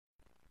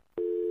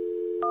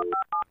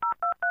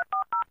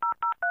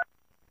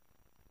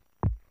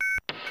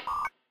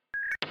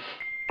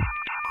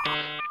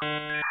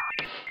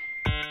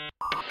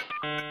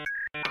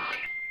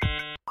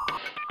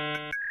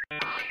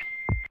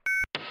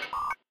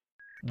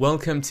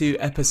Welcome to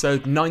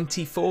episode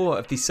 94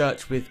 of the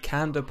Search with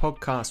Candour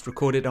podcast,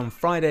 recorded on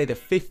Friday the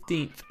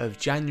 15th of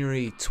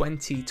January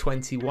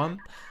 2021.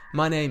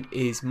 My name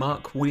is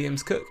Mark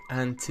Williams-Cook,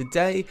 and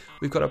today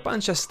we've got a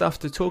bunch of stuff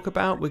to talk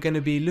about. We're going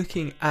to be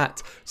looking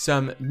at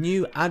some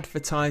new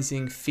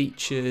advertising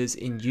features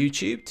in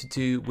YouTube to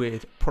do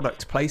with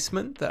product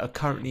placement that are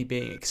currently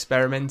being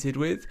experimented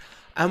with.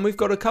 And we've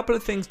got a couple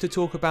of things to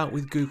talk about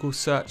with Google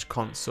Search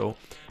Console.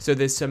 So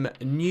there's some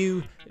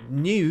new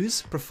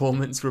news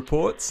performance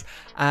reports,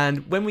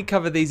 and when we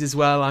cover these as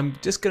well, I'm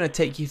just going to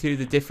take you through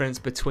the difference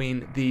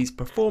between these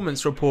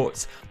performance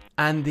reports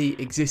and the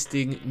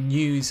existing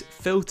news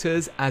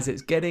filters, as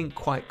it's getting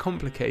quite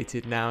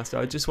complicated now. So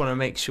I just want to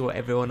make sure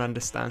everyone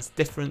understands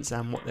the difference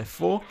and what they're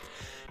for.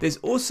 There's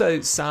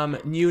also some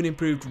new and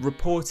improved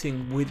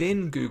reporting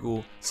within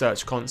Google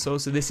Search Console.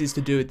 So this is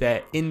to do with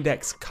their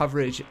index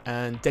coverage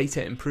and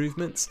data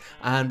improvements,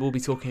 and we'll be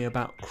talking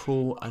about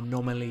crawl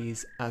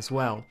anomalies as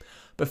well.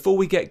 Before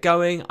we get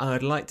going, I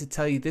would like to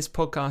tell you this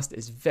podcast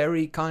is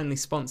very kindly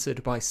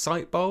sponsored by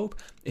Sitebulb.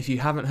 If you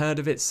haven't heard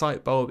of it,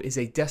 Sitebulb is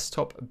a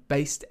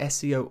desktop-based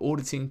SEO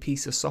auditing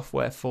piece of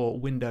software for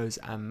Windows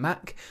and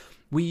Mac.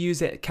 We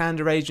use it at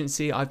Candour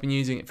Agency. I've been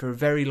using it for a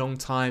very long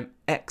time.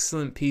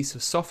 Excellent piece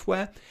of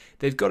software.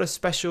 They've got a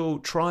special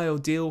trial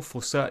deal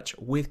for Search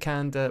with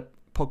Candour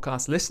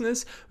podcast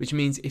listeners, which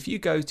means if you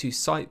go to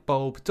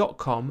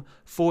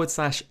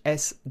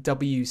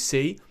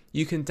sitebulb.com/SWC,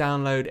 you can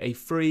download a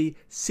free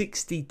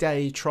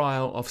 60-day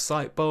trial of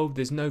Sitebulb.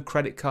 There's no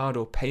credit card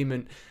or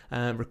payment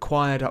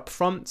required up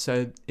front,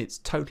 so it's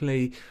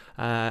totally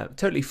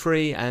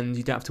free, and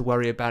you don't have to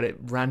worry about it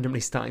randomly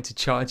starting to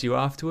charge you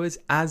afterwards,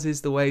 as is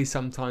the way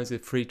sometimes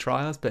with free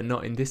trials, but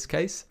not in this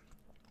case.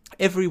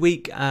 Every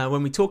week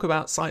when we talk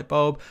about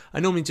Sitebulb, I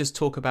normally just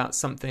talk about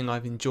something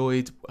I've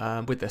enjoyed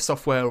with their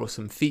software or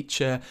some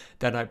feature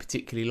that I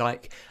particularly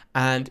like.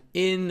 And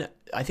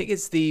I think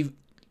it's the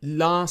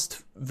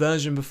last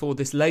version before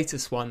this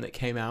latest one that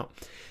came out,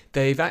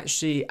 they've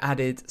actually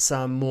added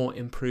some more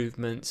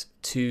improvements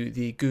to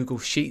the Google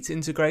Sheets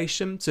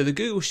integration. So the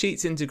Google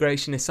Sheets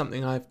integration is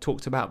something I've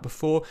talked about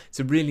before. It's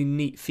a really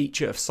neat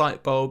feature of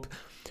Sitebulb,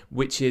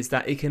 which is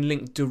that it can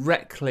link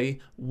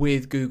directly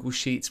with Google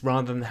Sheets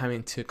rather than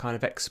having to kind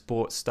of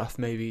export stuff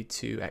maybe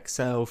to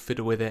Excel,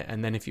 fiddle with it,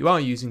 and then if you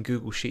are using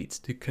Google Sheets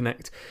to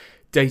connect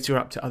data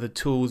up to other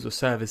tools or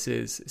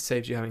services, it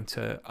saves you having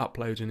to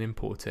upload and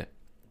import it.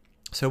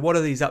 So what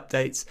are these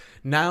updates?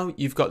 Now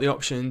you've got the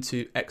option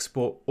to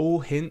export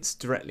all hints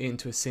directly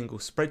into a single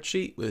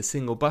spreadsheet with a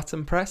single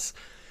button press.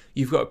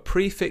 You've got a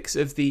prefix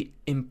of the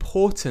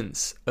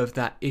importance of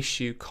that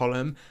issue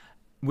column,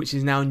 which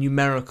is now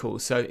numerical.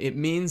 So it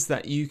means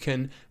that you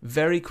can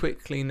very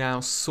quickly now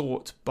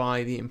sort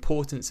by the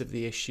importance of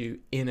the issue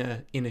in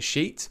a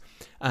sheet.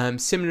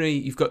 Similarly,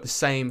 you've got the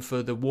same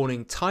for the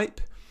warning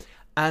type,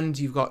 and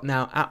you've got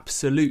now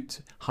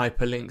absolute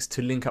hyperlinks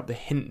to link up the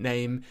hint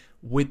name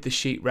with the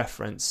sheet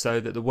reference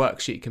so that the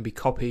worksheet can be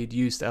copied,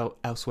 used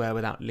elsewhere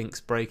without links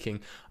breaking.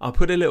 I'll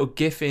put a little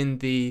GIF in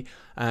the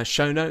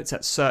show notes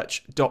at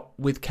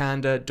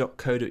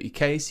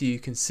search.withcandour.co.uk so you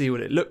can see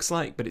what it looks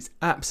like, but it's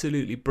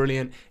absolutely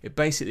brilliant. It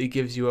basically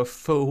gives you a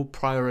full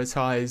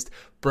prioritized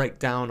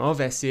breakdown of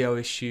SEO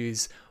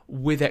issues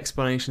with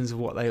explanations of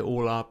what they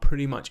all are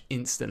pretty much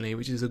instantly,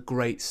 which is a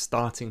great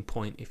starting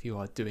point if you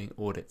are doing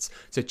audits.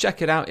 So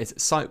check it out. It's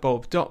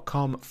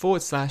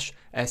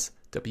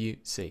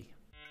sitebulb.com/SWC.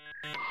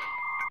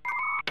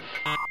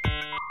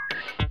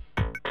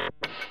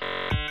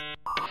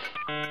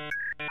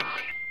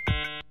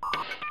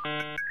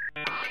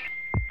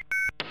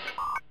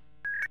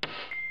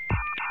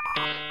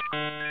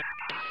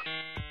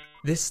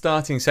 This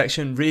starting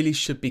section really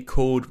should be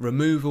called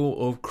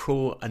Removal of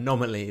Crawl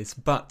Anomalies,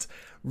 but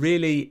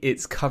really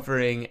it's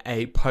covering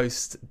a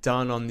post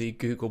done on the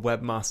Google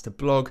Webmaster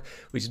blog,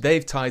 which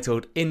they've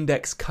titled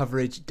Index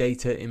Coverage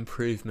Data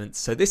Improvements.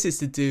 So this is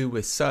to do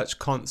with Search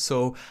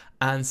Console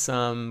and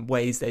some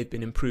ways they've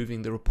been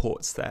improving the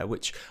reports there,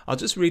 which I'll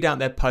just read out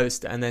their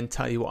post and then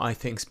tell you what I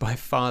think is by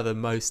far the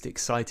most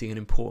exciting and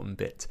important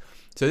bit.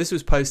 So this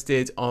was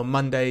posted on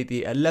Monday,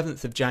 the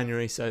 11th of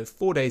January, so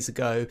 4 days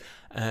ago,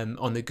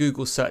 on the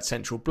Google Search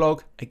Central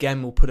blog.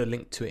 Again, we'll put a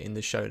link to it in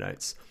the show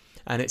notes.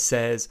 And it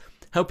says,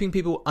 helping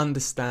people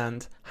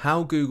understand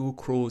how Google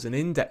crawls and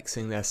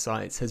indexing their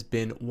sites has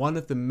been one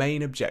of the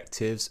main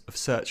objectives of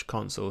Search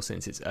Console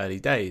since its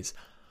early days.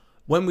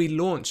 When we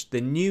launched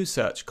the new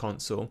Search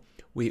Console,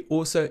 we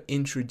also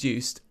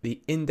introduced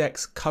the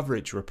Index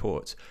Coverage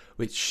Report,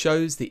 which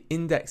shows the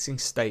indexing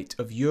state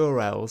of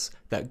URLs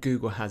that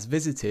Google has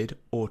visited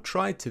or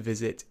tried to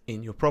visit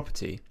in your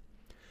property.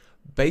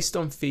 Based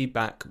on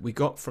feedback we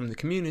got from the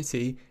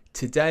community,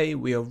 today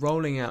we are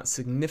rolling out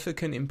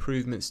significant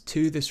improvements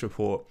to this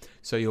report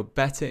so you're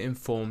better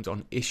informed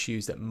on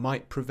issues that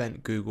might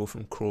prevent Google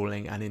from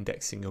crawling and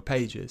indexing your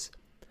pages.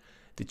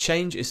 The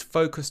change is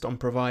focused on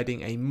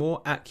providing a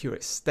more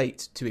accurate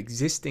state to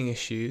existing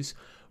issues,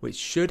 which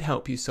should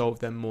help you solve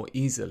them more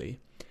easily.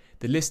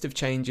 The list of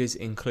changes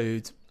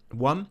includes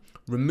 1.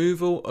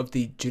 Removal of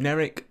the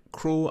generic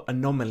crawl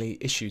anomaly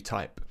issue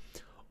type.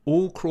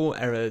 All crawl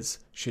errors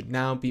should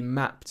now be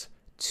mapped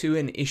to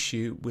an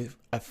issue with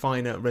a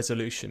finer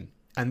resolution.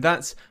 And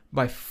that's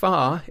by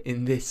far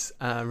in this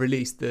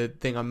release the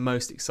thing I'm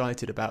most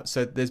excited about.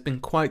 So there's been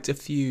quite a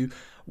few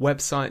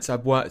websites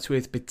I've worked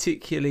with,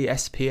 particularly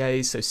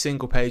SPAs, so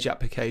single page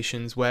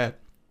applications, where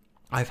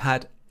I've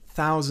had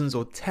thousands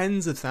or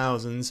tens of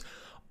thousands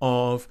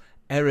of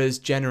errors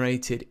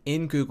generated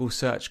in Google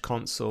Search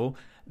Console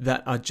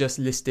that are just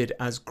listed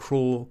as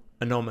crawl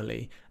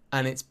anomaly.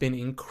 And it's been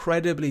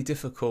incredibly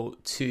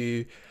difficult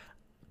to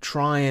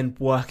try and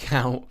work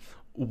out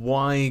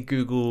why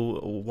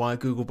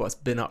Googlebot's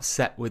been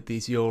upset with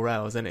these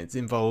URLs, and it's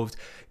involved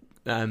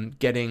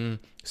getting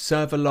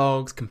server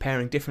logs,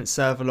 comparing different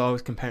server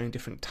logs, comparing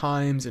different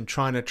times, and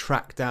trying to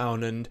track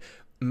down and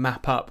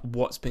map up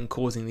what's been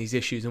causing these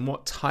issues and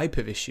what type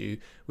of issue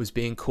was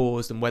being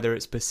caused and whether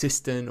it's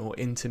persistent or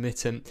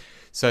intermittent.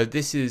 So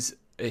this is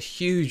a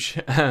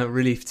huge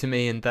relief to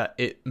me, in that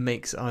it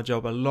makes our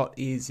job a lot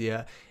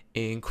easier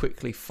in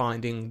quickly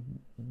finding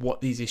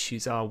what these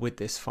issues are with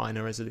this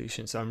finer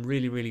resolution. So I'm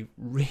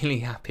really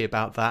happy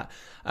about that.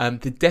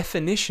 The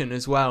definition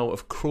as well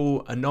of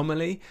crawl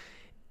anomaly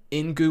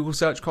in Google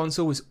Search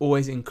Console was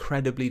always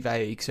incredibly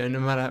vague. So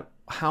no matter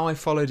how I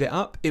followed it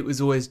up, it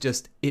was always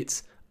just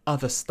it's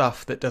other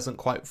stuff that doesn't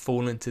quite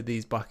fall into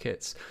these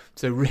buckets.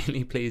 So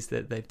really pleased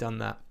that they've done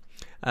that.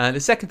 The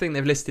second thing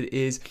they've listed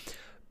is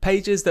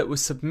pages that were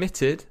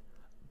submitted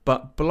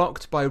but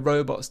blocked by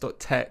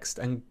robots.txt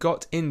and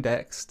got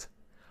indexed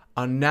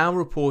are now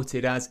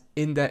reported as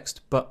indexed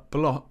but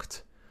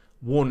blocked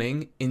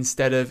warning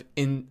instead of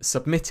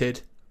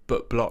submitted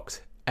but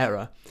blocked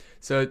error.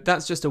 So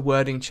that's just a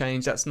wording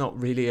change. That's not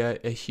really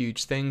a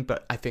huge thing,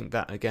 but I think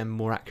that again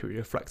more accurately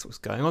reflects what's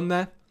going on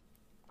there.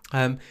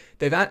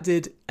 They've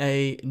added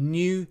a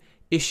new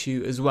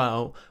issue as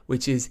well,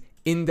 which is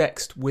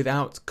indexed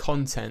without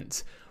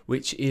content,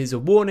 which is a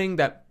warning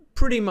that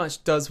pretty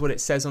much does what it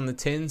says on the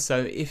tin. So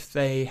if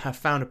they have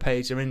found a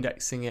page, they're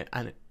indexing it,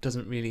 and it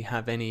doesn't really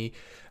have any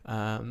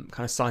kind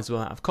of sizable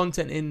amount of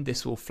content in,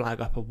 this will flag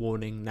up a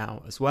warning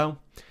now as well.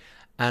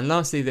 And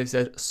lastly, they've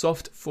said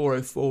soft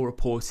 404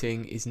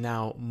 reporting is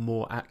now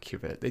more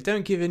accurate. They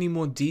don't give any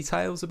more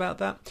details about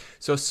that.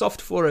 So a soft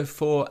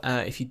 404,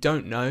 if you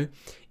don't know,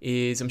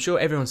 is, I'm sure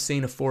everyone's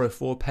seen a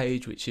 404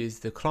 page, which is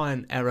the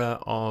client error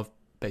of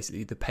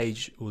basically the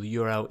page or the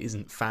URL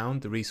isn't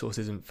found, the resource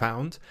isn't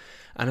found.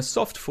 And a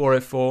soft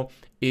 404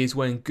 is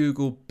when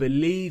Google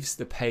believes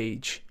the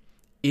page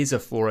is a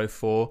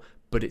 404,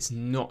 but it's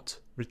not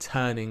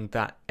returning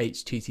that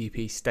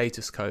HTTP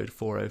status code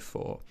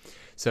 404.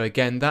 So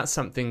again, that's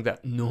something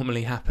that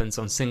normally happens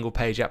on single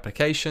page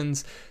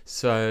applications.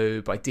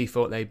 So by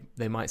default,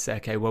 they might say,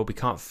 okay, well, we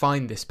can't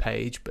find this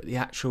page, but the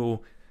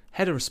actual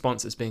header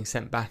response that's being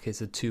sent back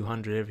is a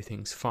 200,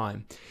 everything's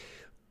fine.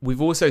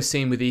 We've also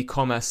seen with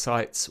e-commerce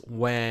sites,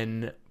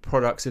 when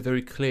products are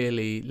very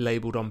clearly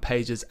labeled on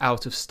pages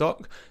out of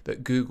stock,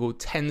 that Google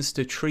tends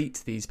to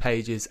treat these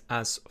pages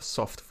as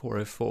soft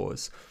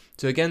 404s.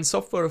 So again,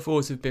 soft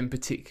 404s have been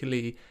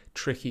particularly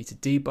tricky to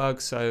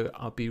debug, so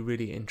I'll be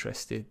really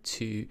interested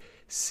to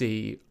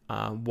see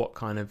what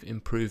kind of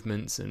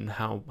improvements and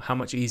how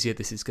much easier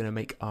this is going to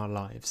make our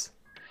lives.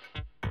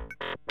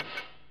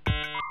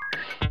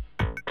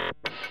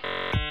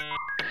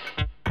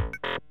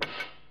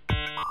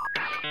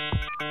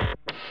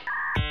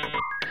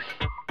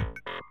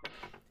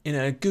 In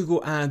a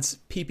Google Ads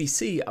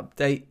PPC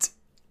update,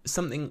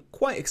 something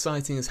quite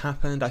exciting has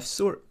happened. I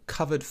saw it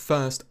covered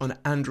first on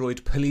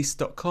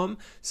androidpolice.com,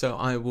 so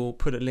I will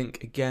put a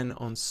link again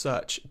on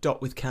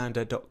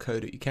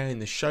search.withcandour.co.uk in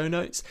the show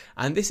notes.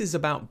 And this is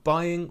about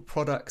buying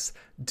products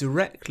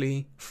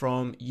directly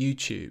from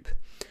YouTube.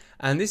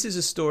 And this is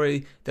a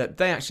story that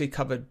they actually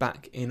covered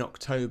back in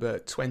October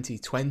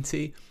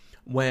 2020,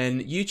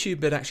 when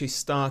YouTube had actually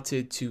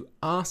started to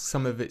ask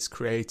some of its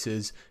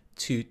creators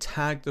to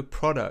tag the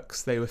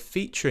products they were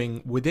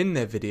featuring within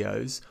their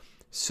videos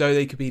so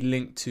they could be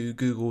linked to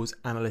Google's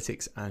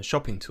analytics and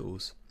shopping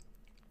tools.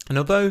 And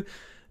although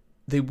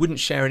they wouldn't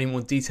share any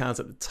more details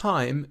at the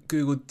time,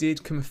 Google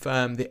did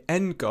confirm the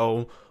end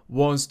goal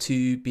was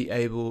to be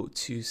able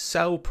to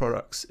sell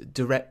products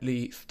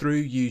directly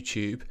through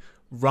YouTube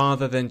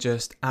rather than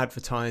just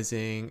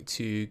advertising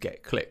to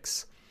get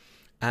clicks.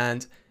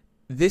 And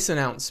this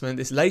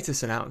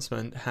latest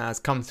announcement has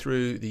come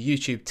through the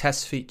YouTube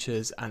test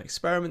features and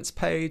experiments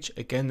page.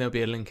 Again, there'll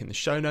be a link in the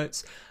show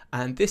notes.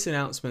 And this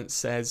announcement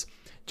says,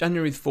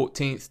 January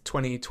 14th,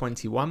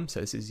 2021,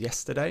 so this is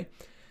yesterday,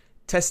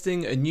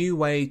 testing a new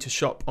way to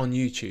shop on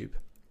YouTube.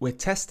 We're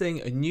testing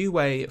a new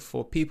way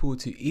for people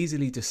to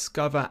easily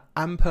discover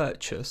and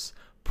purchase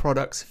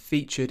products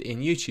featured in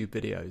YouTube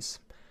videos.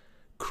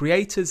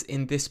 Creators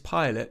in this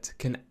pilot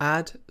can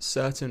add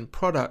certain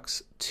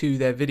products to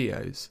their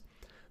videos.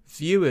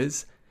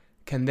 Viewers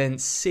can then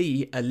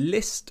see a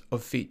list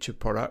of featured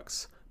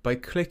products by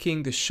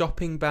clicking the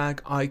shopping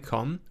bag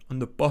icon on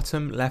the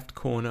bottom left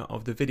corner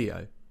of the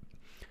video.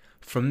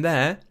 From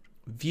there,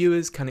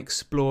 viewers can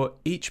explore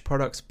each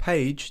product's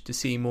page to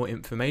see more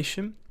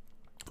information,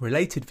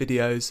 related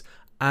videos,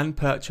 and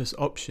purchase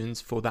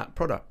options for that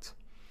product.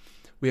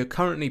 We are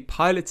currently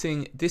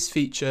piloting this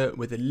feature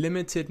with a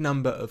limited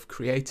number of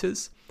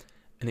creators,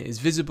 and it is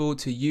visible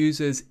to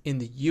users in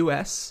the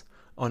US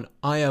on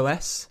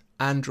iOS,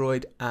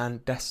 Android,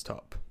 and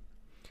desktop.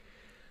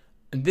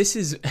 And this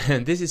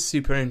is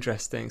super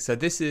interesting. So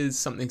this is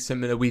something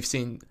similar we've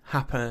seen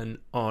happen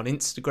on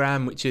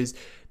Instagram, which is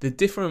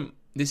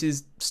this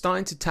is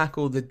starting to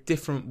tackle the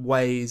different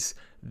ways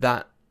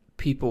that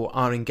people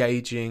are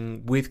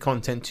engaging with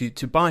content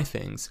to buy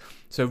things.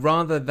 So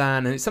rather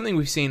than, and it's something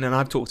we've seen, and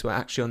I've talked about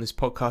actually on this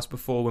podcast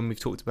before when we've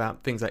talked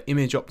about things like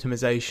image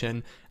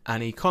optimization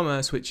and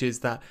e-commerce, which is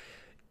that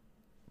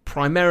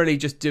primarily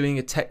just doing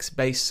a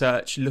text-based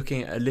search,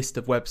 looking at a list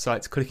of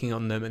websites, clicking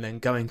on them, and then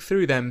going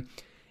through them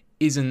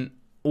isn't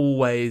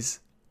always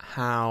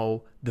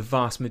how the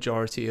vast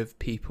majority of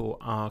people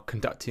are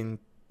conducting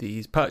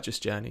these purchase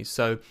journeys.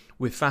 So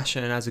with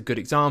fashion as a good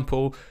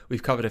example,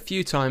 we've covered a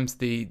few times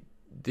the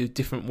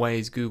different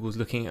ways Google's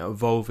looking at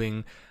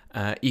evolving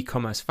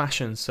e-commerce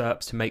fashion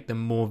SERPs to make them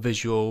more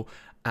visual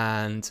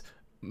and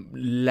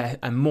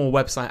more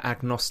website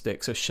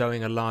agnostic, so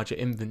showing a larger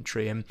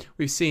inventory. And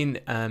we've seen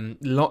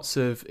lots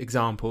of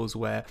examples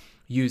where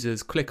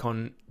users click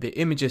on the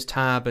images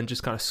tab and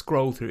just kind of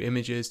scroll through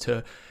images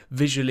to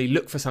visually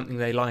look for something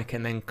they like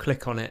and then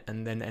click on it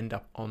and then end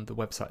up on the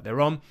website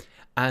they're on.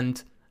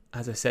 And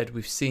as I said,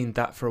 we've seen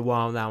that for a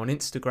while now on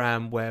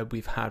Instagram, where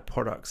we've had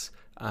products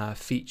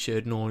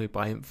featured normally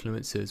by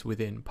influencers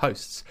within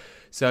posts.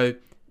 So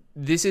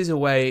this is a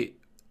way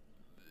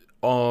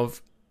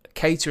of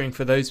catering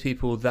for those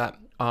people that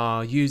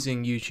are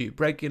using YouTube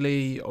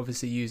regularly,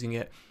 obviously using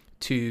it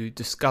to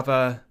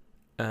discover,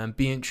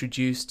 be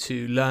introduced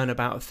to, learn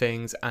about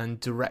things and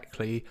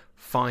directly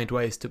find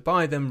ways to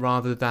buy them,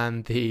 rather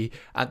than the,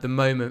 at the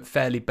moment,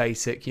 fairly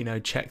basic,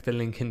 check the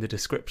link in the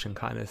description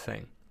kind of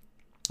thing.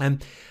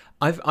 And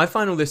I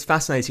find all this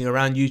fascinating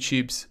around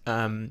YouTube's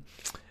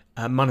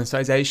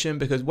monetization,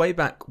 because way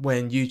back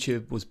when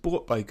YouTube was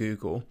bought by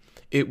Google,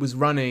 it was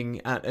running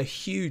at a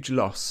huge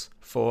loss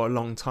for a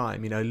long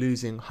time,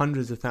 losing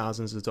hundreds of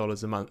thousands of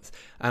dollars a month.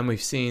 And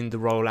we've seen the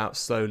rollout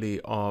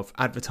slowly of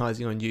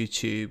advertising on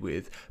YouTube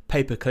with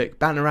pay-per-click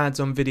banner ads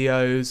on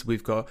videos.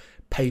 We've got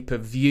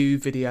pay-per-view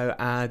video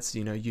ads,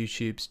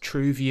 YouTube's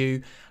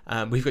TrueView.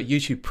 We've got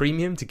YouTube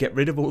Premium to get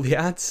rid of all the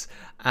ads,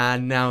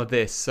 and now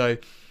this. So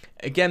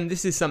again,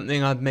 this is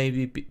something I'd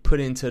maybe put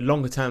into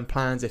longer term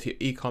plans. If you're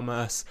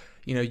e-commerce,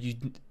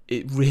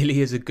 it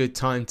really is a good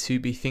time to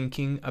be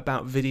thinking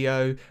about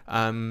video.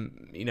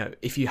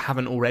 If you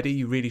haven't already,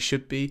 you really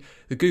should be.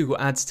 The Google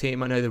Ads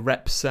team, I know the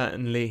reps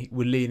certainly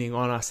were leaning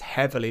on us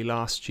heavily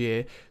last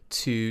year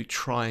to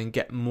try and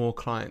get more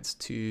clients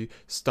to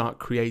start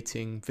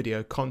creating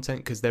video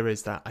content, because there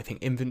is that, I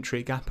think,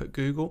 inventory gap at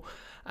Google,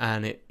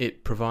 and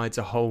it provides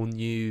a whole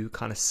new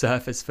kind of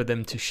surface for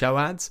them to show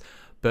ads.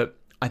 But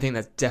I think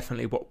that's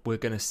definitely what we're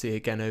going to see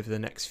again over the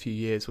next few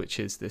years, which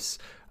is this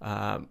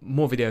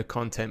more video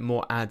content,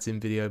 more ads in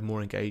video,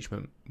 more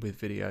engagement with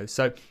video.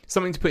 So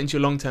something to put into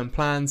your long-term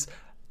plans.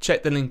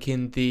 Check the link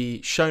in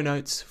the show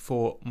notes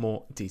for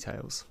more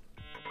details.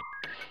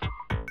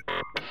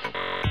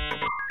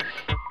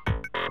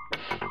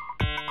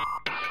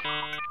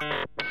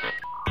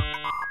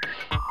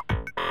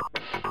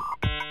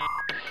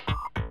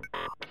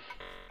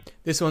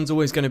 This one's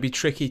always going to be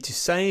tricky to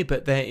say,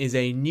 but there is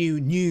a new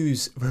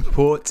news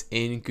report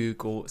in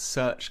Google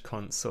Search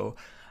Console.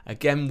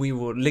 Again, we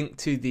will link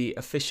to the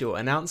official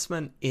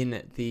announcement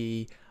in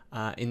the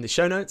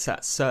show notes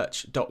at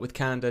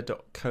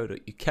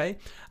search.withcandour.co.uk.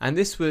 And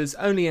this was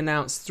only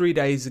announced 3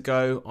 days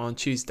ago on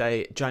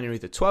Tuesday, January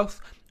the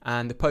 12th.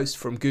 And the post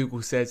from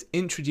Google says,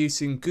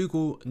 introducing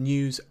Google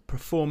News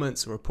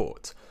Performance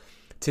Report.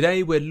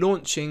 Today, we're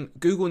launching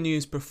Google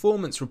News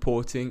Performance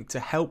Reporting to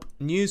help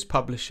news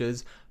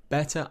publishers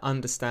better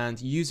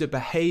understand user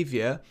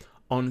behavior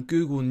on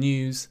Google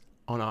News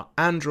on our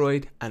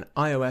Android and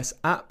iOS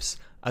apps,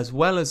 as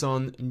well as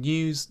on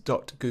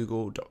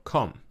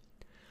news.google.com.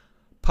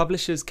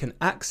 Publishers can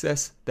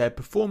access their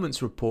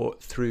performance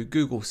report through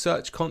Google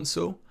Search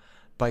Console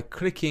by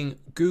clicking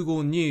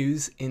Google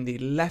News in the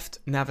left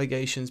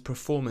navigation's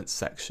performance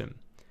section.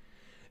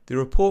 The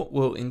report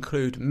will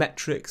include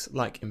metrics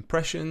like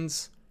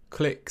impressions,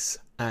 clicks,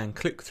 and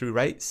click-through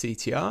rate,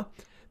 CTR,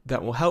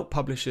 that will help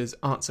publishers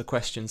answer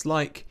questions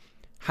like,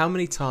 how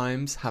many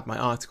times have my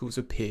articles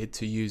appeared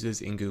to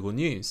users in Google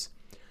News?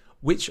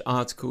 Which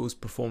articles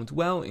performed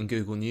well in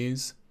Google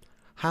News?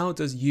 How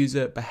does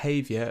user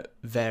behavior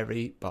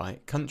vary by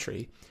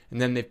country? And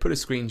then they've put a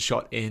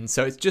screenshot in.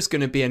 So it's just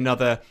going to be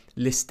another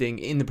listing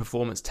in the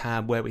performance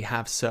tab where we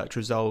have search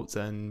results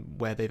and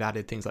where they've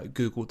added things like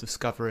Google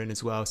Discover in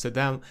as well. So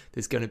now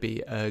there's going to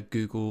be a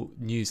Google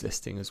News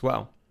listing as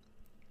well.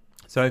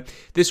 So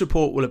this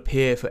report will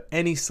appear for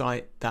any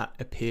site that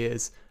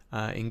appears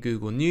in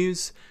Google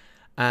News.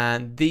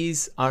 And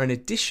these are in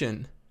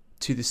addition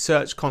to the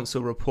Search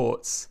Console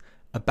reports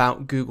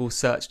about Google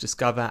Search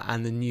Discover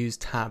and the News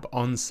tab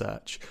on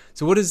Search.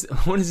 So what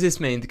does this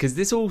mean? Because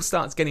this all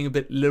starts getting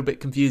a little bit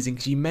confusing,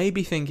 because you may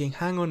be thinking,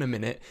 hang on a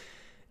minute,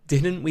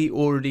 didn't we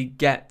already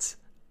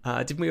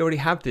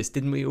have this?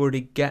 Didn't we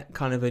already get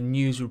kind of a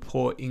news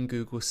report in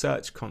Google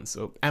Search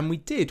Console? And we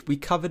did. We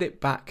covered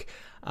it back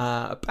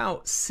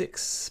about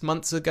 6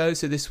 months ago.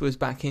 So this was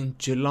back in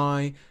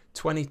July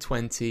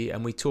 2020,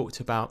 and we talked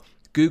about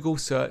Google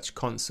Search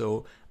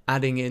Console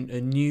adding in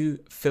a new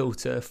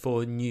filter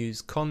for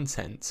news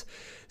content.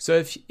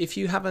 So if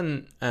you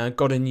haven't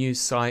got a news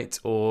site,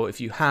 or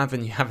if you have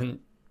and you haven't,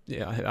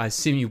 I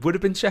assume you would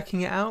have been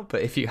checking it out,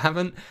 but if you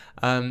haven't,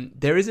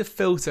 there is a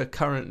filter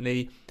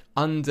currently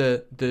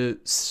under the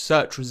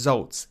search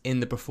results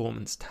in the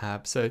performance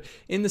tab. So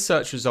in the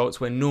search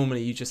results, where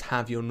normally you just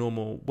have your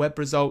normal web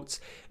results,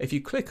 if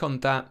you click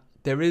on that,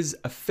 there is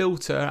a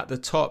filter at the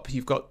top.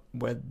 You've got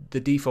where the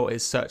default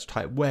is search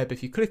type web.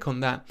 If you click on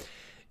that,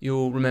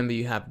 you'll remember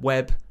you have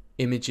web,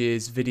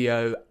 images,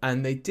 video,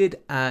 and they did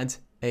add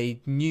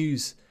a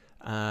news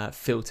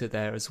filter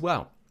there as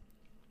well.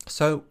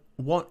 So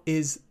what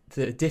is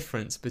the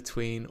difference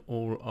between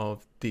all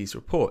of these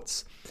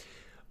reports?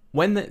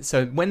 When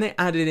they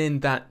added in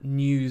that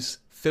news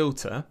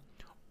filter,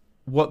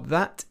 what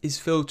that is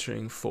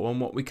filtering for, and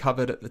what we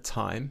covered at the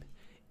time,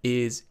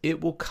 is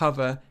it will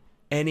cover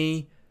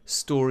any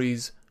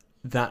stories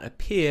that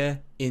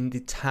appear in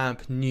the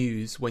tab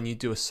news when you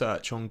do a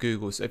search on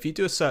Google. So if you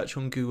do a search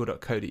on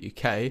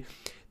google.co.uk,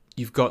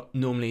 you've got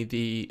normally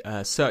the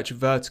search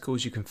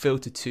verticals you can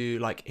filter to,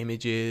 like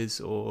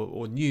images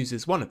or news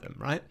is one of them,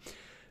 right?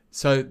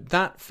 So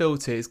that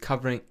filter is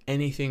covering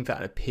anything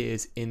that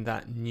appears in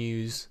that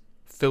news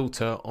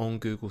filter on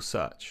Google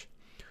search.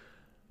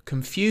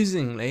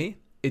 Confusingly,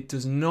 it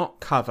does not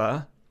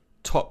cover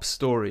top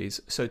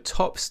stories. So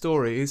top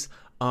stories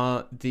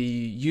are the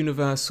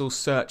universal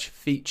search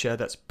feature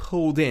that's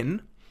pulled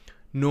in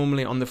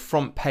normally on the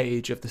front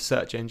page of the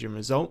search engine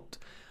result.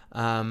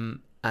 And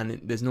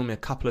there's normally a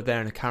couple of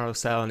there in a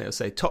carousel, and it'll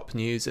say top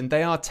news, and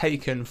they are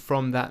taken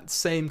from that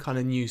same kind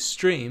of news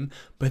stream,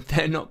 but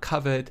they're not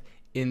covered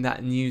in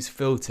that news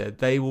filter.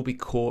 They will be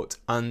caught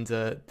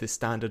under the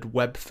standard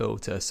web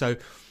filter. So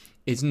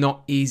it's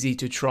not easy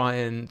to try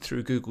and,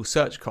 through Google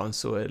Search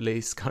Console at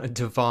least, kind of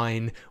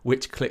divine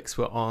which clicks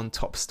were on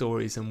top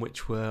stories and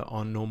which were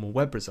on normal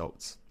web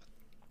results.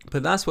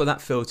 But that's what that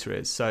filter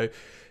is. So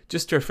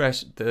just to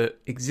refresh, the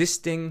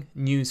existing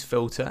news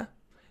filter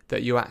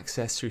that you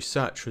access through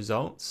search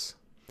results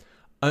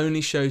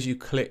only shows you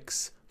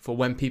clicks for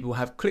when people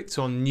have clicked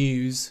on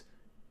news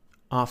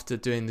after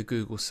doing the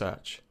Google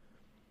search.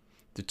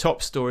 The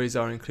top stories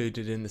are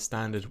included in the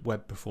standard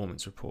web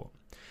performance report.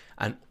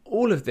 And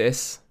all of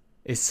this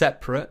is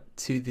separate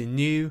to the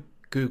new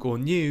Google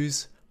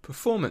News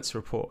performance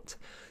report.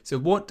 So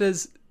what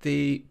does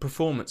the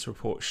performance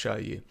report show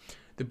you?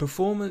 The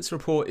performance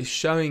report is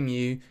showing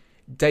you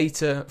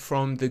data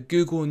from the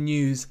Google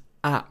News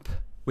app,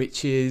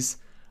 which is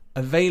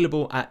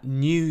available at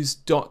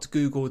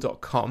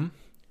news.google.com,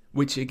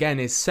 which again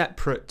is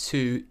separate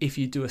to if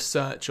you do a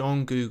search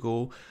on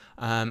Google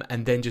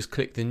and then just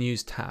click the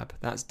news tab.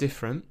 That's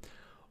different.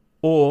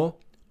 Or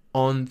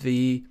on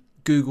the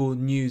Google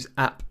News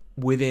app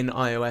within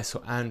iOS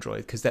or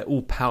Android, because they're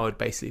all powered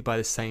basically by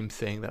the same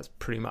thing. That's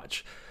pretty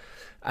much,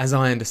 as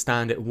I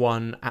understand it,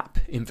 one app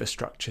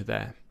infrastructure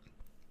there.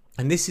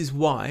 And this is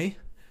why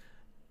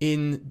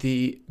in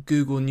the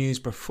Google News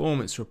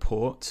performance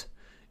report,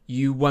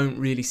 you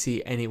won't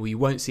see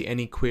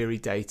any query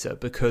data,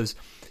 because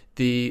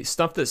the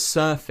stuff that's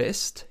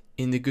surfaced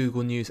in the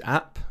Google News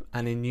app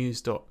and in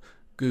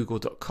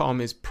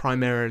news.google.com is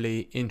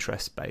primarily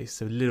interest-based,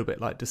 so a little bit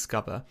like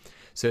Discover.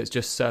 So it's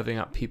just serving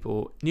up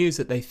people news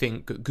that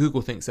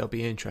Google thinks they'll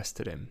be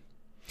interested in.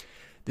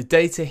 The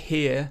data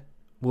here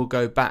will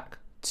go back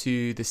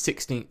to the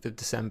 16th of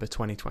December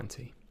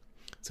 2020.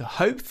 So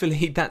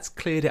hopefully that's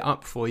cleared it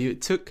up for you.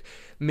 It took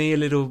me a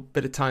little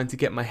bit of time to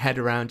get my head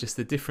around just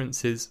the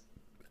differences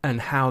and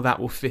how that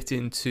will fit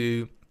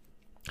into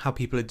how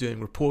people are doing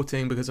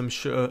reporting, because I'm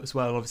sure as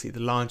well, obviously the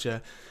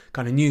larger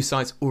kind of news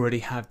sites already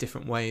have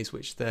different ways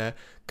which they're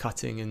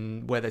cutting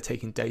and where they're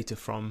taking data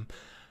from.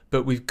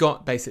 But we've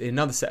got basically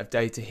another set of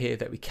data here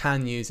that we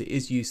can use. It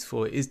is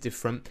useful, it is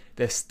different.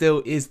 There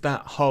still is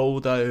that hole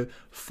though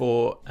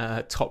for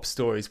top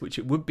stories, which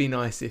it would be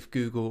nice if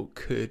Google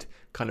could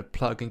kind of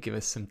plug and give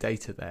us some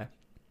data there.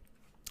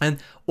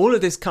 And all of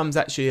this comes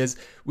actually as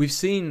we've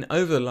seen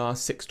over the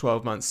last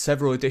 6-12 months,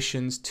 several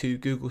additions to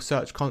Google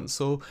Search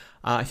Console.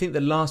 I think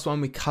the last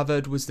one we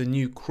covered was the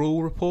new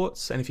crawl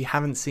reports. And if you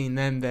haven't seen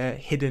them, they're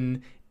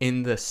hidden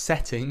in the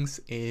settings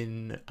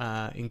in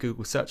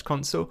Google Search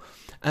Console.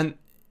 And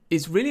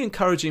it's really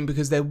encouraging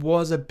because there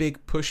was a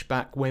big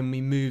pushback when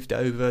we moved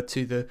over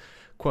to the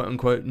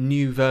quote-unquote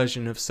new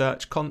version of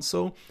Search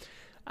Console,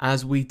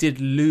 as we did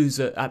lose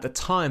at the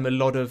time a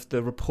lot of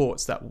the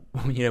reports that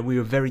we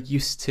were very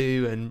used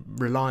to and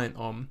reliant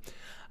on.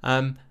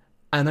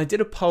 And I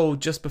did a poll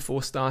just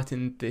before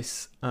starting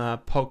this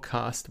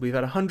podcast. We've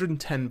had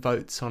 110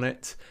 votes on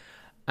it.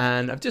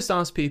 And I've just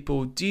asked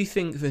people, do you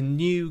think the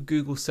new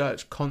Google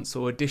Search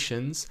Console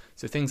additions,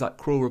 so things like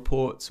crawl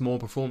reports, more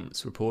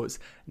performance reports,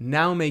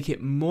 now make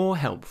it more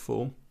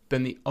helpful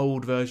than the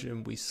old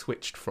version we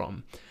switched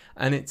from?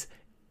 And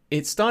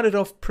it started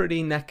off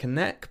pretty neck and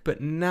neck,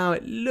 but now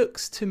it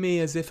looks to me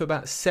as if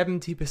about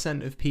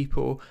 70% of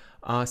people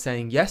are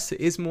saying yes, it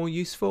is more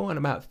useful, and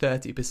about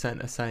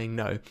 30% are saying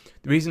no.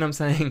 The reason I'm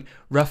saying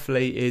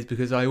roughly is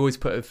because I always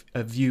put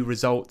a view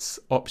results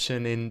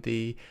option in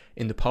the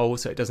poll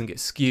so it doesn't get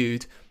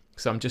skewed.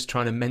 So I'm just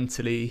trying to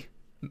mentally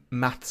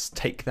maths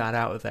take that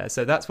out of there.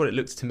 So that's what it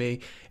looks to me.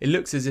 It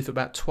looks as if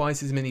about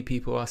twice as many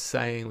people are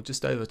saying, or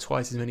just over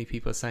twice as many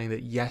people are saying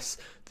that yes,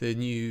 the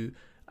new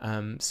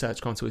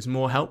Search Console is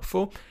more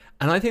helpful.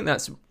 And I think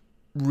that's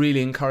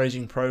really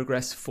encouraging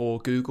progress for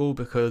Google,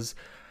 because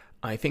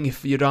I think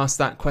if you'd asked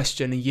that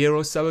question a year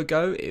or so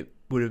ago, it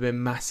would have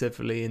been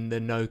massively in the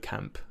no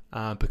camp,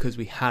 because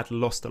we had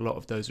lost a lot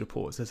of those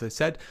reports, as I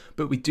said,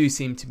 but we do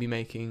seem to be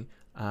making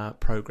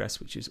progress,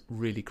 which is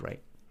really great.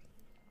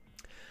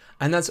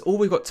 And that's all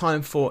we've got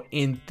time for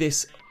in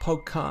this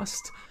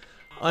podcast.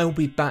 I will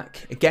be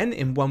back again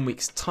in 1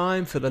 week's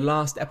time for the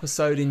last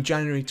episode in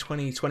January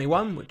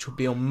 2021, which will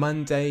be on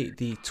Monday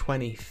the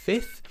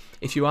 25th.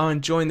 If you are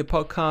enjoying the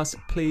podcast,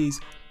 please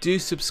do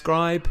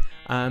subscribe.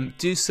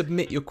 Do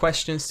submit your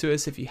questions to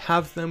us if you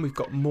have them. We've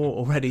got more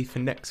already for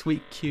next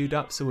week queued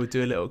up, so we'll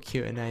do a little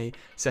Q&A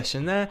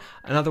session there.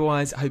 And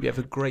otherwise, I hope you have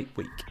a great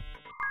week.